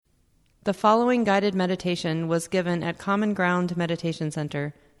The following guided meditation was given at Common Ground Meditation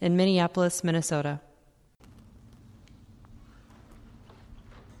Center in Minneapolis, Minnesota.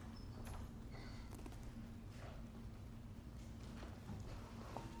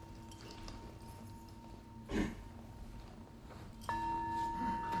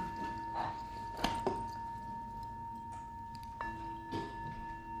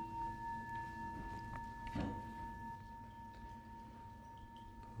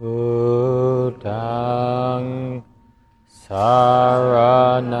 Buddhaṃ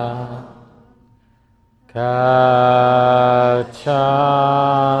saranam gacchāmi,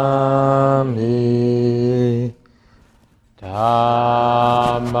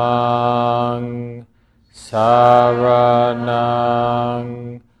 Dhammāṃ saranam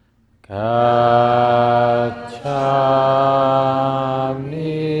gacchāmi,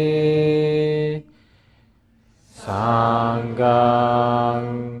 Sanghaṃ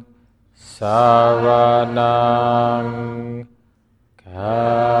saranam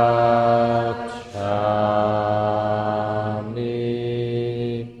gacchāmi,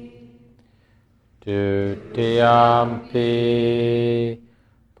 Dutiyampi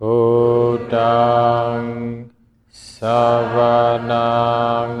Buddhaṃ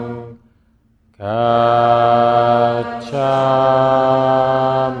saranam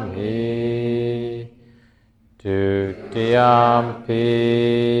gacchāmi, Dutiyampi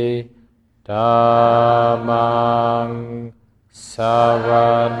Dhammāṃ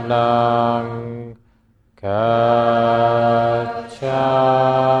saranam gacchāmi,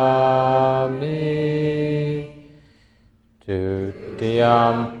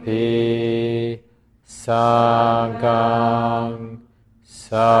 Dutiyampi Sanghaṃ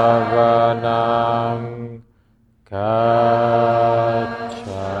saranam gacchāmi,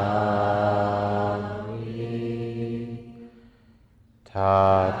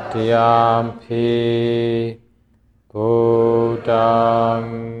 Tatiyampi Buddhaṃ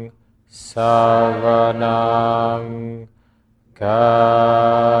saranam gacchāmi,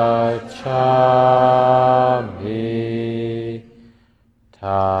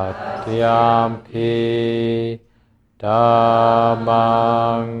 Tatiyampi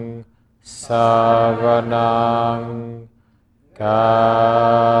Dhammāṃ saranam gacchāmi,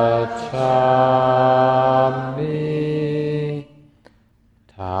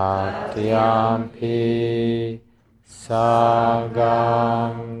 Tatiyampi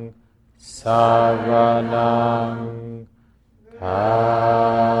Sanghaṃ saranam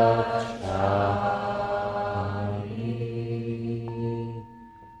gacchāmi.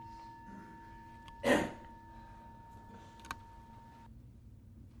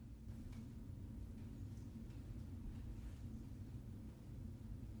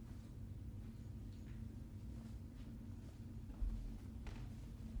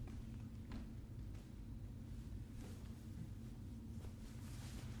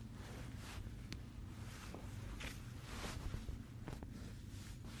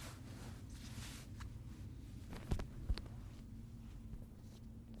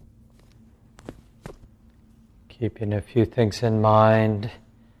 Keeping a few things in mind,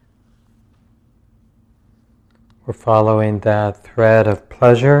 we're following that thread of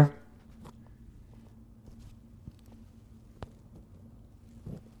pleasure.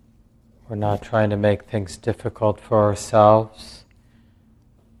 We're not trying to make things difficult for ourselves.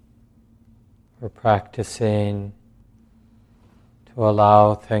 We're practicing to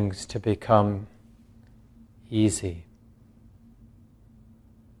allow things to become easy.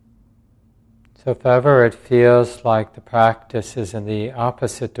 So if ever it feels like the practice is in the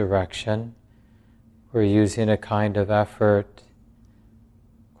opposite direction, we're using a kind of effort,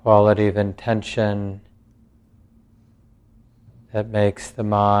 quality of intention that makes the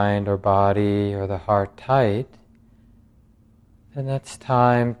mind or body or the heart tight, then it's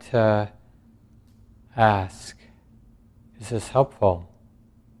time to ask, is this helpful?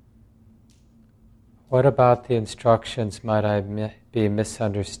 What about the instructions might I be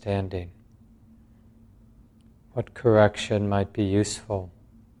misunderstanding? What correction might be useful?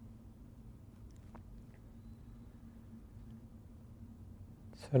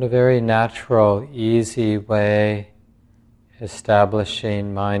 So in a very natural, easy way,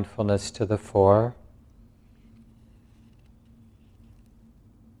 establishing mindfulness to the fore.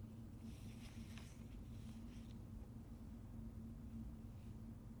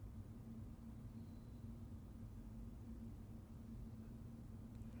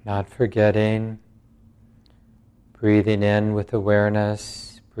 Not forgetting, breathing in with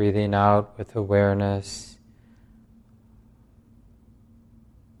awareness, breathing out with awareness.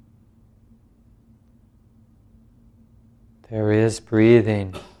 There is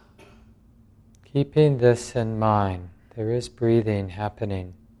breathing Keeping this in mind, there is breathing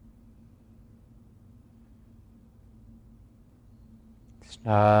happening. It's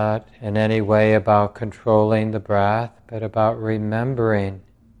not in any way about controlling the breath, but about remembering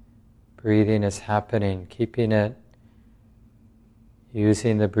breathing is happening, keeping it,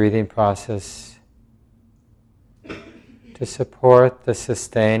 using the breathing process to support the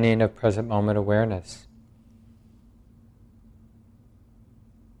sustaining of present moment awareness.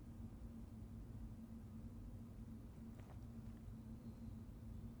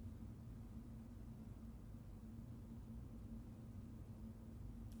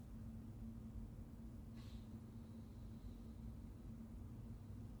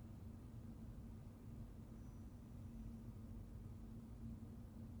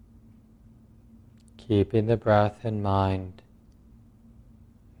 Keeping the breath in mind,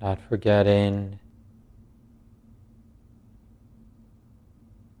 not forgetting.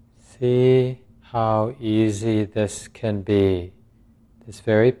 See how easy this can be, this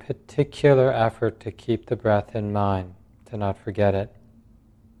very particular effort to keep the breath in mind, to not forget it.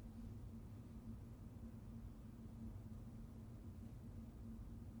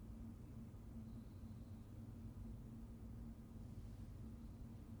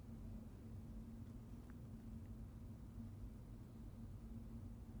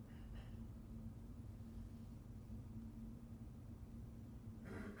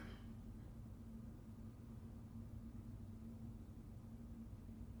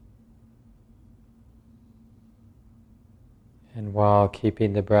 And while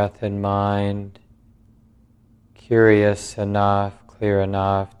keeping the breath in mind, curious enough, clear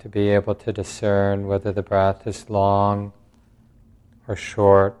enough to be able to discern whether the breath is long or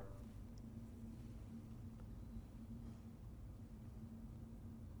short.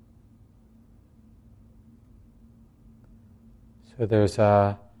 So there's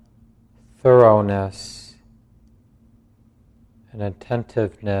a thoroughness, an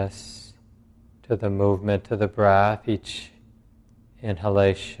attentiveness to the movement of the breath, each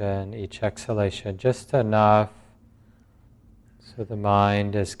inhalation, each exhalation, just enough so the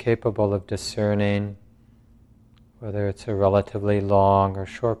mind is capable of discerning whether it's a relatively long or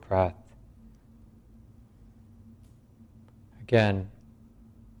short breath. Again,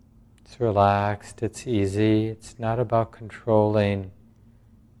 it's relaxed, it's easy, it's not about controlling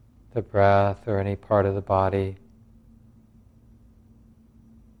the breath or any part of the body.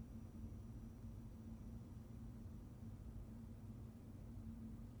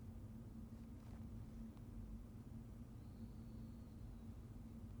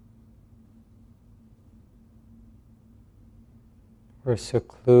 We're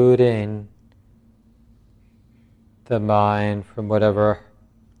secluding the mind from whatever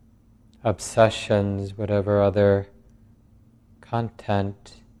obsessions, whatever other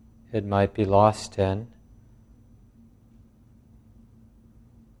content it might be lost in,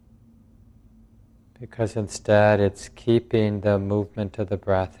 because instead it's keeping the movement of the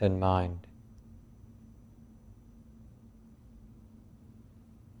breath in mind.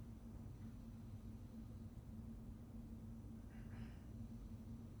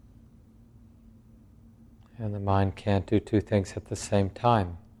 And the mind can't do two things at the same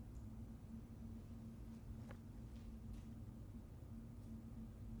time.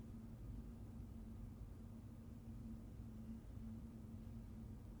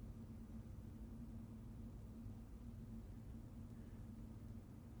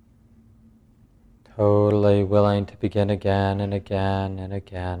 Totally willing to begin again and again and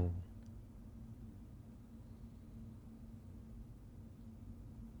again.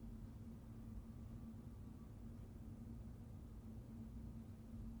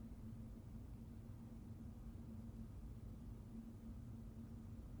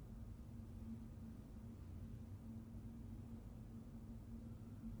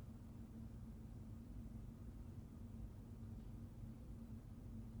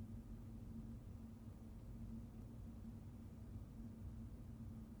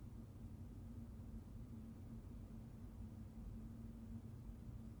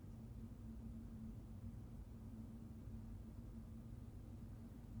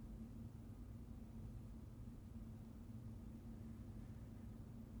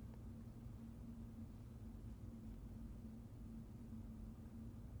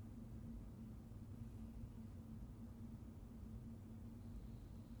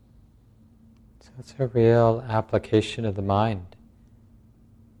 So it's a real application of the mind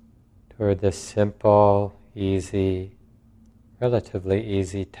toward this simple, easy, relatively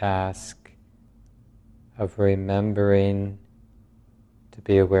easy task of remembering to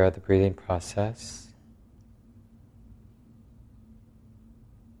be aware of the breathing process.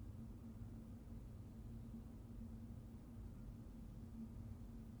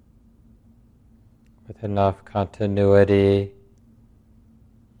 with enough continuity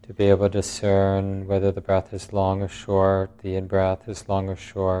to be able to discern whether the breath is long or short, the in-breath is long or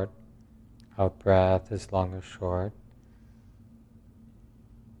short, out-breath is long or short.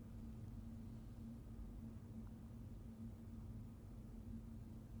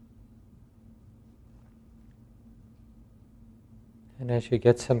 And as you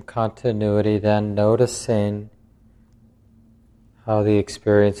get some continuity, then noticing how the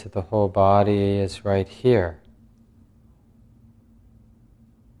experience of the whole body is right here.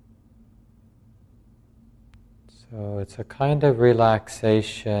 So it's a kind of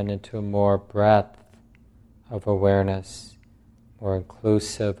relaxation into more breadth of awareness, more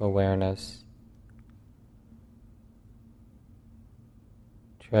inclusive awareness.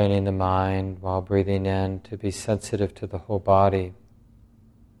 Training the mind while breathing in to be sensitive to the whole body.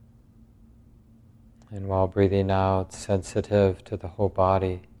 And while breathing out, sensitive to the whole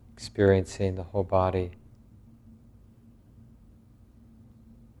body, experiencing the whole body.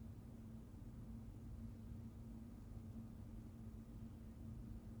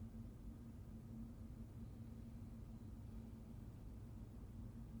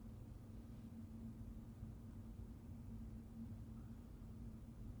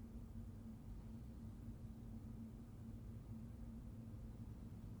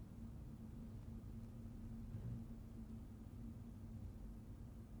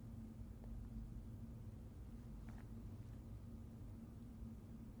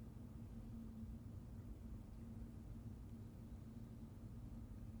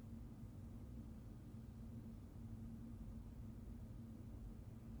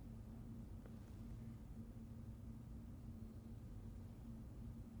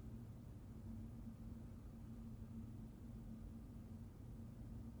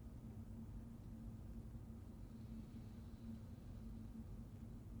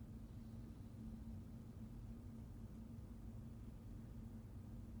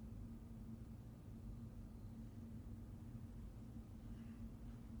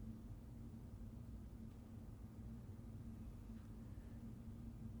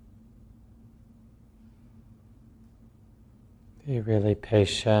 Be really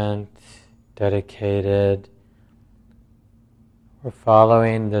patient, dedicated. We're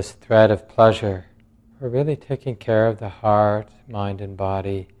following this thread of pleasure. We're really taking care of the heart, mind, and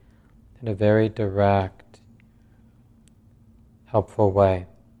body in a very direct, helpful way.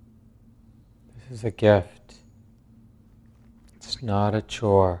 This is a gift. It's not a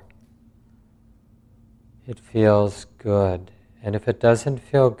chore. It feels good. And if it doesn't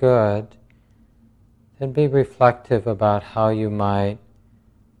feel good, then be reflective about how you might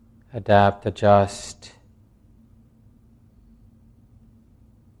adapt, adjust.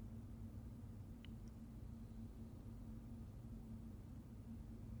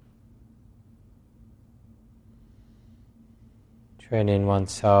 Training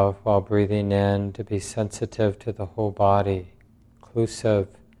oneself while breathing in to be sensitive to the whole body, inclusive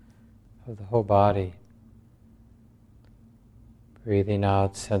of the whole body. Breathing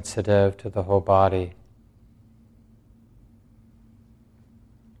out, sensitive to the whole body.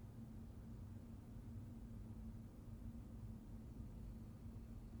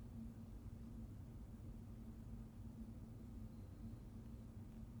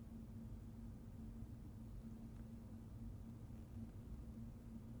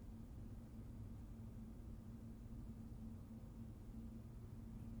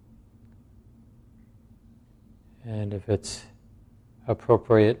 And if it's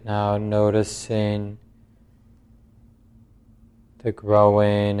appropriate now, noticing the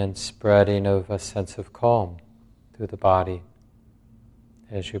growing and spreading of a sense of calm through the body.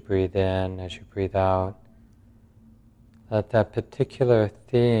 As you breathe in, as you breathe out, let that particular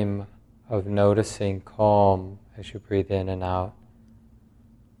theme of noticing calm as you breathe in and out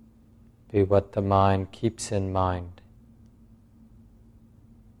be what the mind keeps in mind.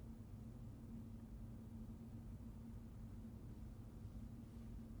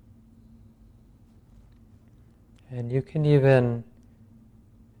 And you can even,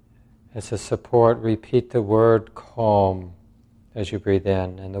 as a support, repeat the word calm as you breathe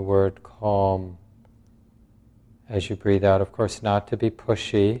in and the word calm as you breathe out. Of course, not to be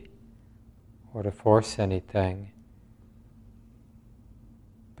pushy or to force anything,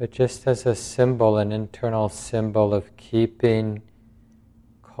 but just as a symbol, an internal symbol of keeping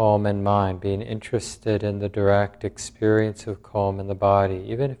calm in mind, being interested in the direct experience of calm in the body,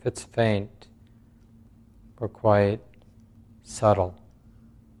 even if it's faint or quite subtle.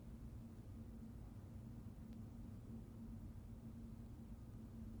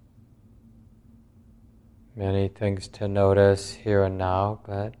 Many things to notice here and now,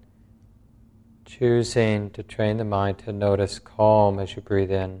 but choosing to train the mind to notice calm as you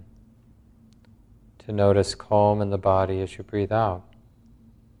breathe in, to notice calm in the body as you breathe out.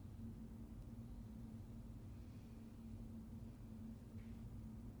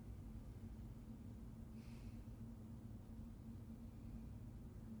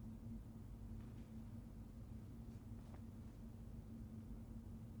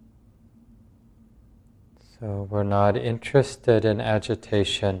 So we're not interested in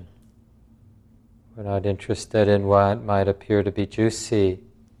agitation. We're not interested in what might appear to be juicy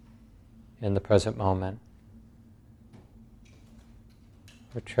in the present moment.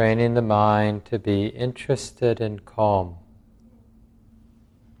 We're training the mind to be interested in calm.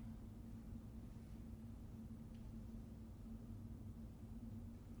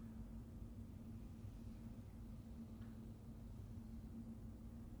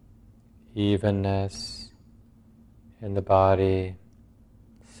 Evenness in the body,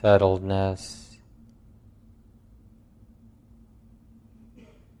 settledness.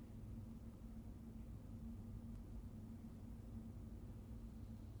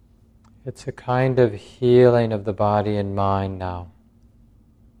 It's a kind of healing of the body and mind now,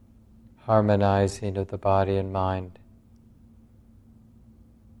 harmonizing of the body and mind.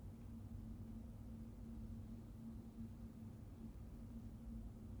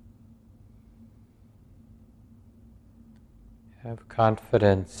 Have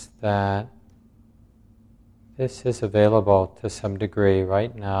confidence that this is available to some degree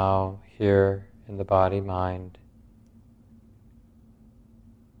right now, here in the body-mind.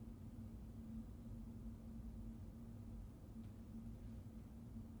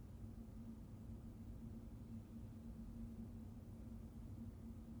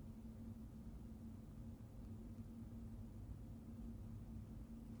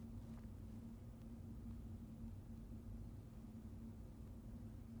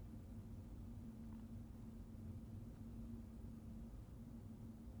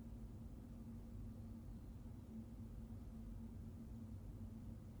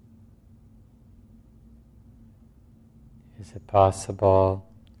 Is it possible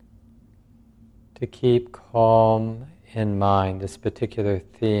to keep calm in mind, this particular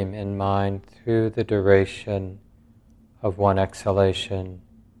theme in mind, through the duration of one exhalation,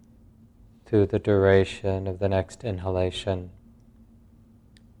 through the duration of the next inhalation?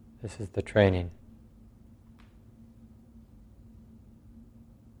 This is the training.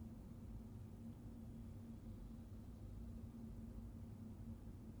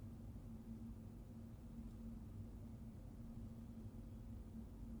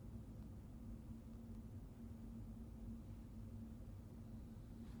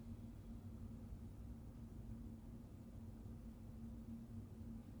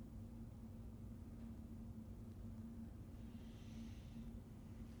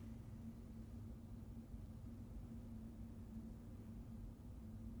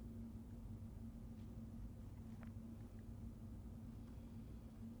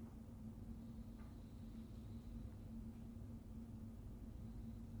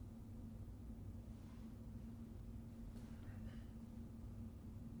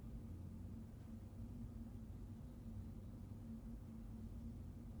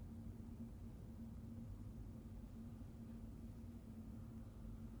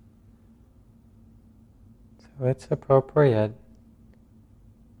 So it's appropriate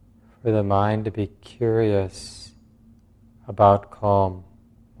for the mind to be curious about calm,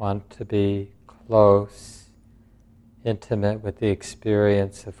 want to be close, intimate with the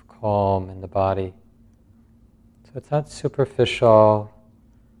experience of calm in the body. So it's not superficial,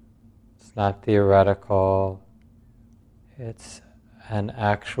 it's not theoretical, it's an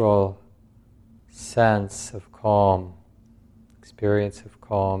actual sense of calm, experience of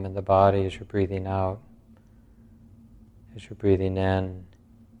calm in the body as you're breathing out, as you're breathing in.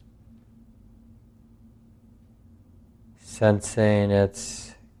 Sensing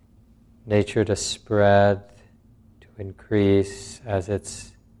its nature to spread, to increase as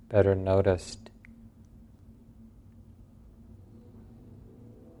it's better noticed.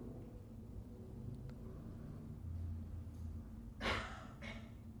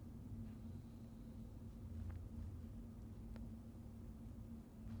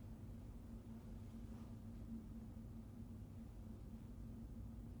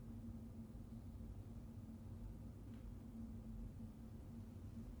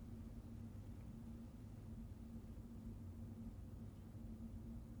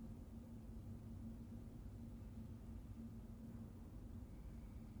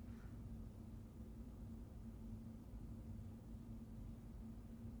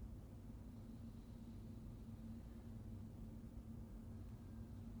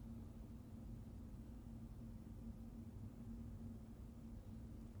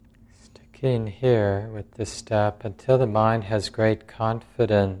 working here with this step until the mind has great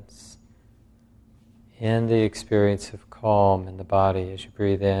confidence in the experience of calm in the body as you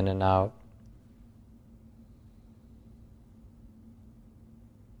breathe in and out.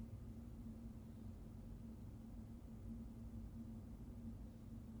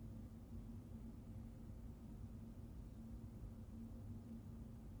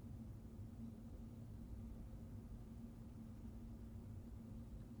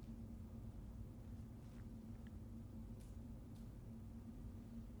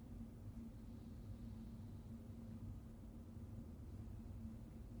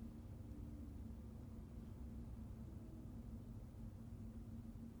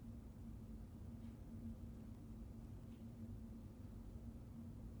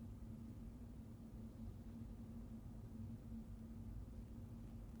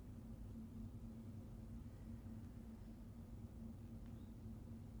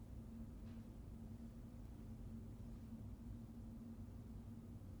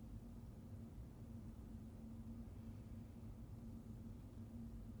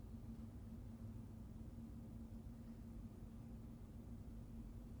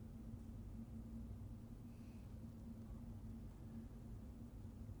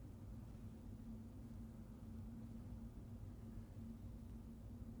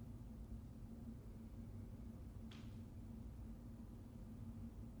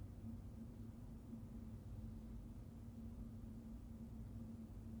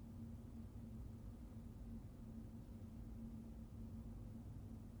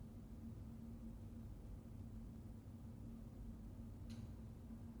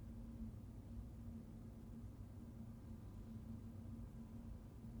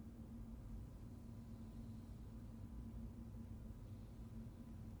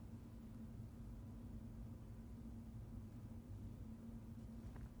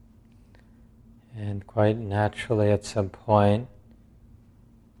 And quite naturally at some point,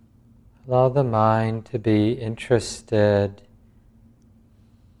 allow the mind to be interested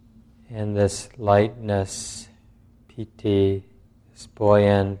in this lightness, piti, this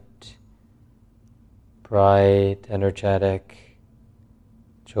buoyant, bright, energetic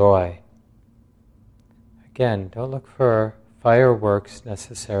joy. Again, don't look for fireworks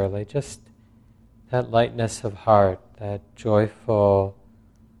necessarily, just that lightness of heart, that joyful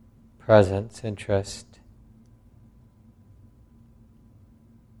presence, interest.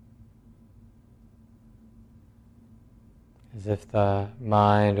 As if the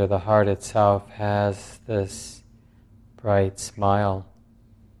mind or the heart itself has this bright smile,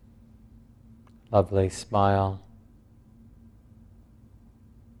 lovely smile.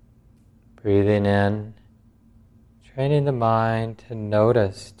 Breathing in, training the mind to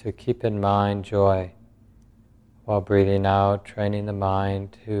notice, to keep in mind joy. While breathing out, training the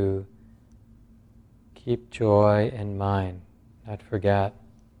mind to keep joy in mind, not forget,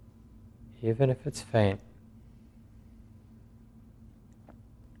 even if it's faint.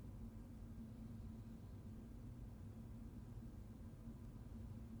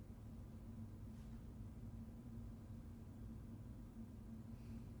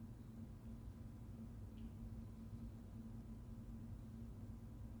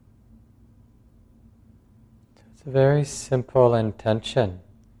 It's a very simple intention.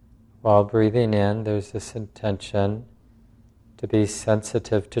 While breathing in, there's this intention to be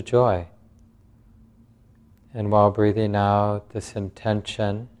sensitive to joy. And while breathing out, this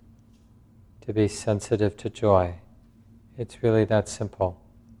intention to be sensitive to joy. It's really that simple.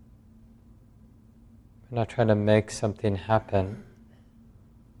 We're not trying to make something happen.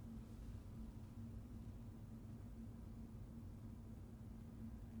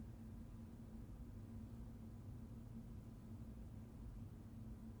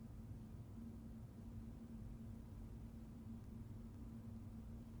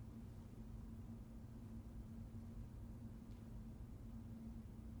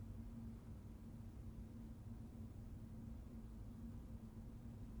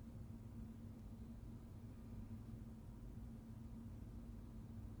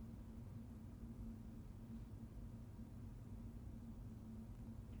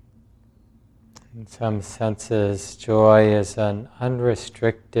 In some senses, joy is an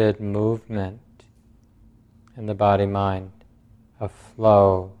unrestricted movement in the body-mind, a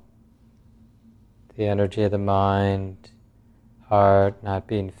flow, the energy of the mind, heart not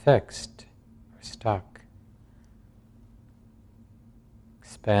being fixed or stuck.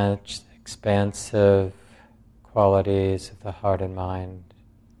 Expansive qualities of the heart and mind.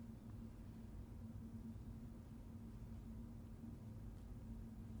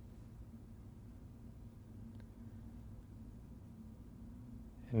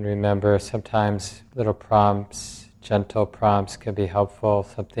 And remember, sometimes little prompts, gentle prompts can be helpful,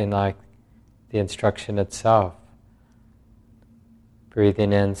 something like the instruction itself.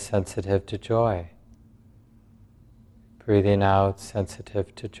 Breathing in, sensitive to joy. Breathing out,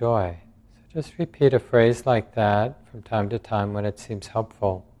 sensitive to joy. So just repeat a phrase like that from time to time when it seems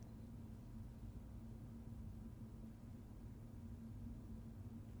helpful.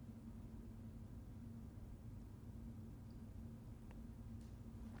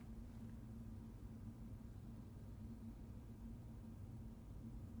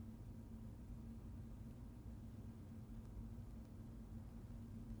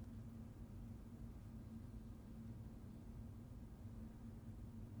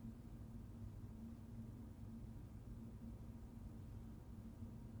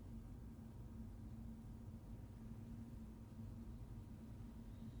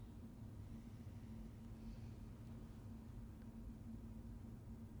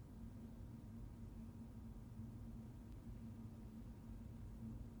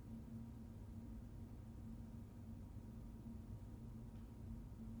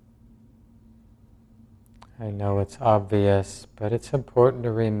 I know it's obvious, but it's important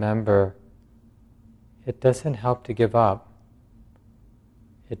to remember it doesn't help to give up.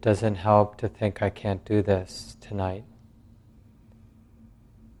 It doesn't help to think I can't do this tonight.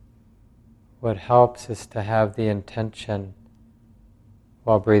 What helps is to have the intention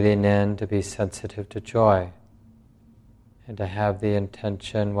while breathing in to be sensitive to joy, and to have the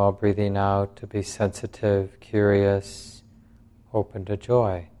intention while breathing out to be sensitive, curious, open to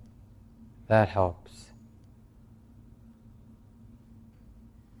joy. That helps.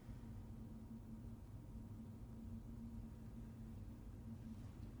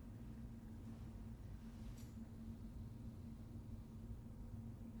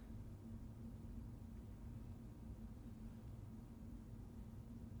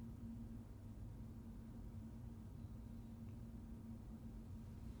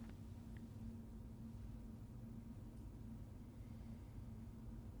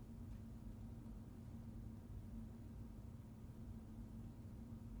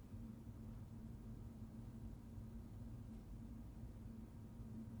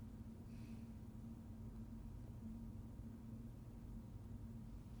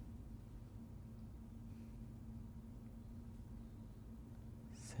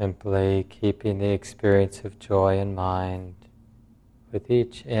 Simply keeping the experience of joy in mind with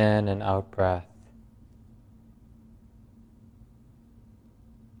each in and out breath.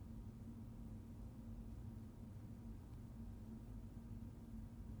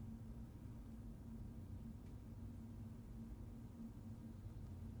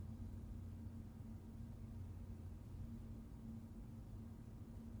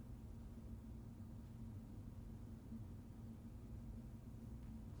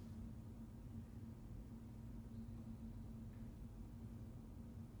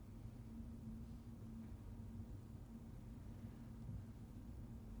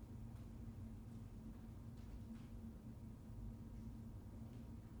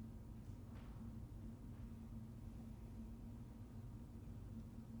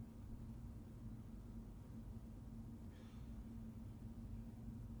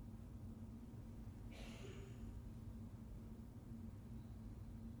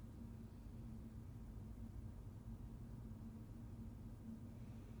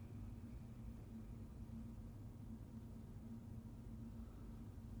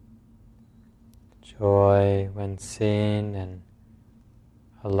 Joy, when seen and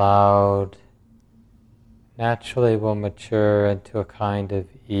allowed, naturally will mature into a kind of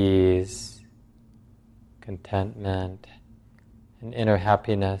ease, contentment, and inner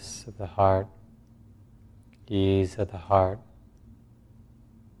happiness of the heart, ease of the heart.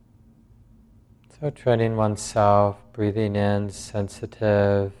 So training oneself, breathing in,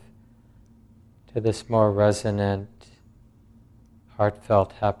 sensitive to this more resonant,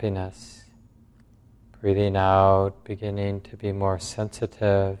 heartfelt happiness. Breathing out, beginning to be more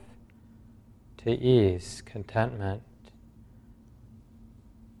sensitive to ease, contentment,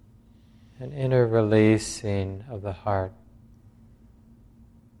 an inner releasing of the heart.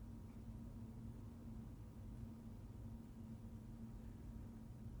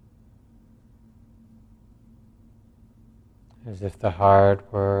 As if the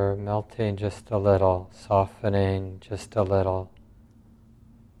heart were melting just a little, softening just a little.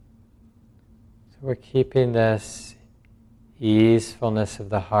 We're keeping this easefulness of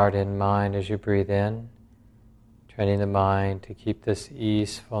the heart in mind as you breathe in, training the mind to keep this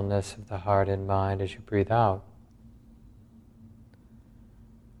easefulness of the heart in mind as you breathe out.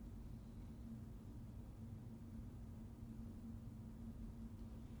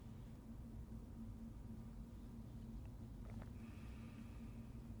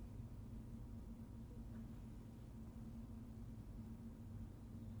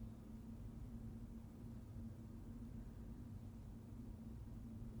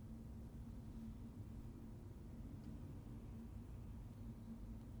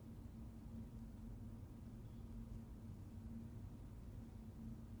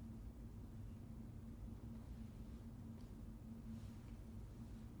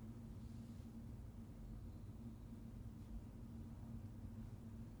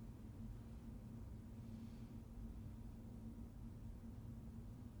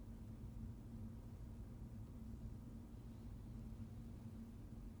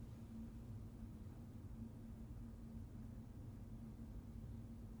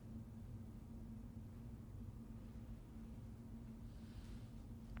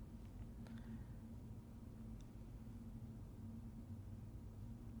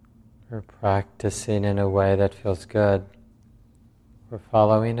 We're practicing in a way that feels good. We're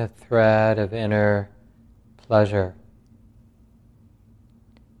following a thread of inner pleasure,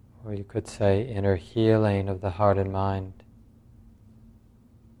 or you could say inner healing of the heart and mind.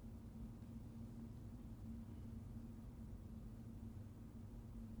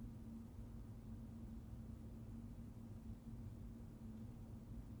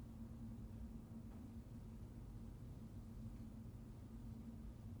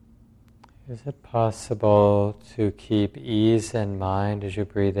 Is it possible to keep ease in mind as you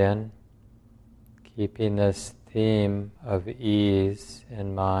breathe in? Keeping this theme of ease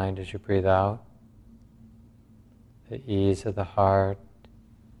in mind as you breathe out? The ease of the heart.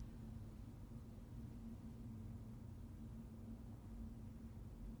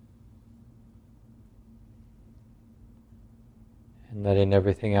 And letting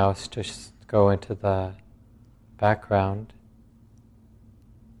everything else just go into the background.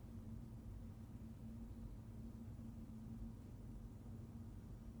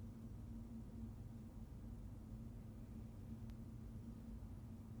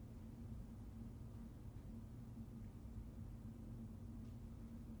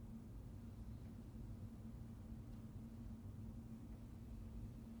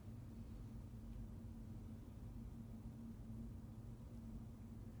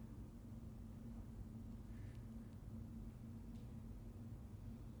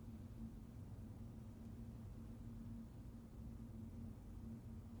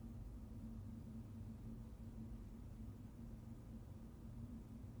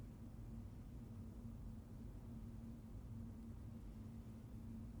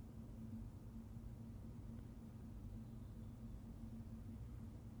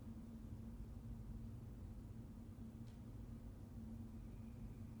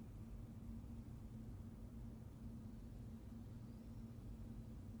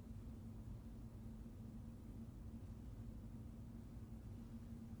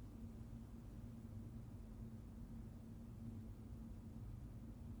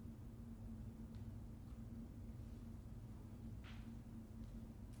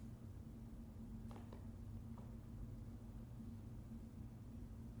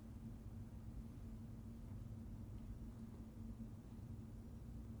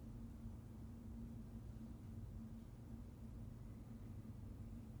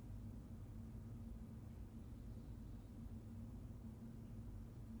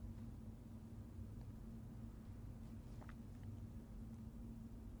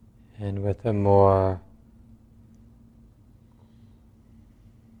 And with a more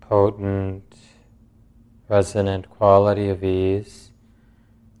potent, resonant quality of ease,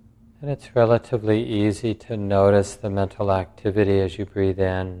 then it's relatively easy to notice the mental activity as you breathe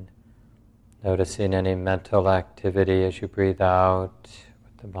in, noticing any mental activity as you breathe out,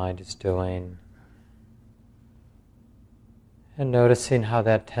 what the mind is doing, and noticing how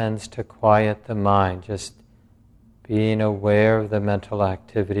that tends to quiet the mind, just being aware of the mental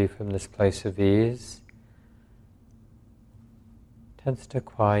activity from this place of ease tends to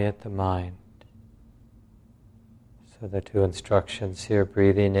quiet the mind. So the two instructions here,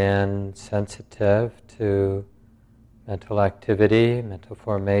 breathing in, sensitive to mental activity, mental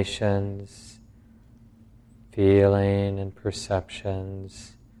formations, feeling and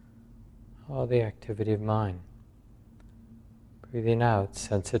perceptions, all the activity of mind. Breathing out,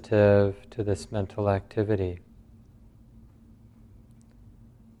 sensitive to this mental activity.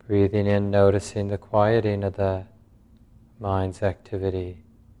 Breathing in, noticing the quieting of the mind's activity.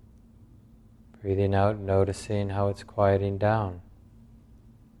 Breathing out, noticing how it's quieting down.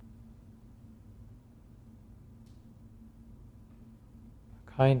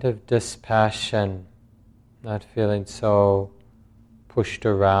 A kind of dispassion, not feeling so pushed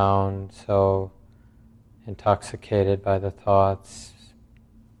around, so intoxicated by the thoughts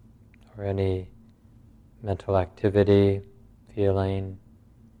or any mental activity, feeling.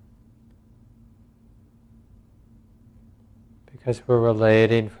 Because we're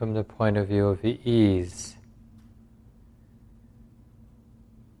relating from the point of view of ease.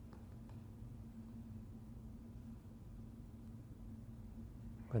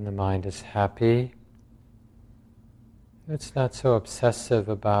 When the mind is happy, it's not so obsessive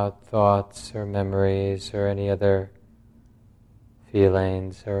about thoughts or memories or any other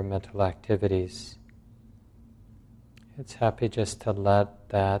feelings or mental activities. It's happy just to let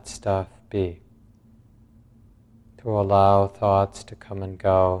that stuff be. To allow thoughts to come and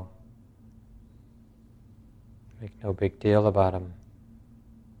go. Make no big deal about them.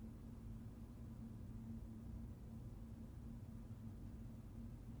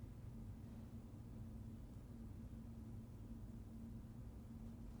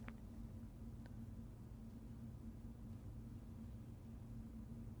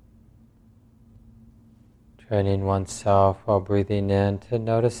 Training oneself while breathing in to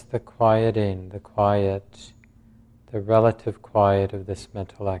notice the quieting, the quiet, the relative quiet of this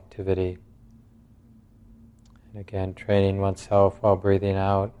mental activity. And again, training oneself while breathing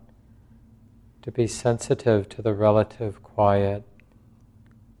out to be sensitive to the relative quiet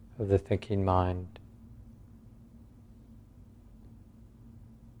of the thinking mind.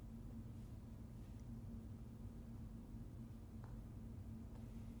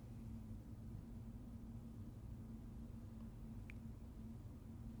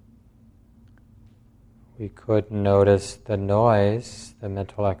 We could notice the noise, the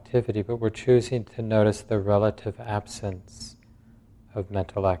mental activity, but we're choosing to notice the relative absence of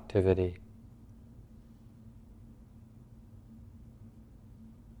mental activity.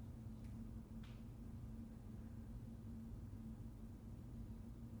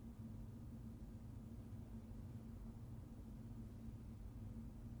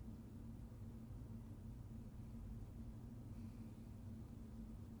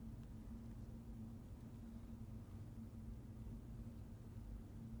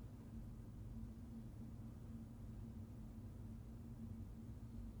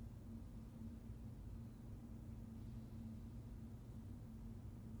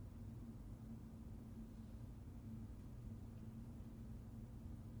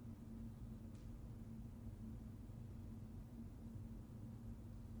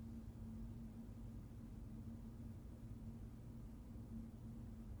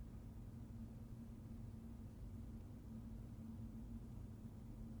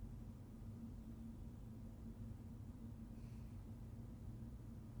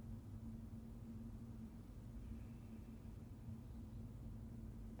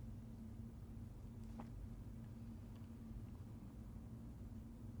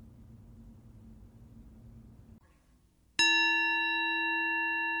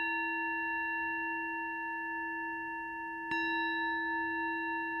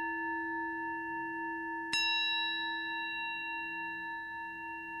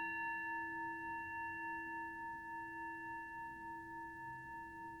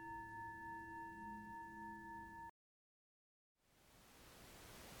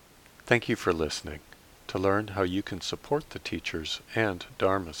 Thank you for listening. To learn how you can support the teachers and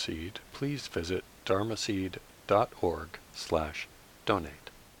Dharma Seed, please visit dharmaseed.org/donate.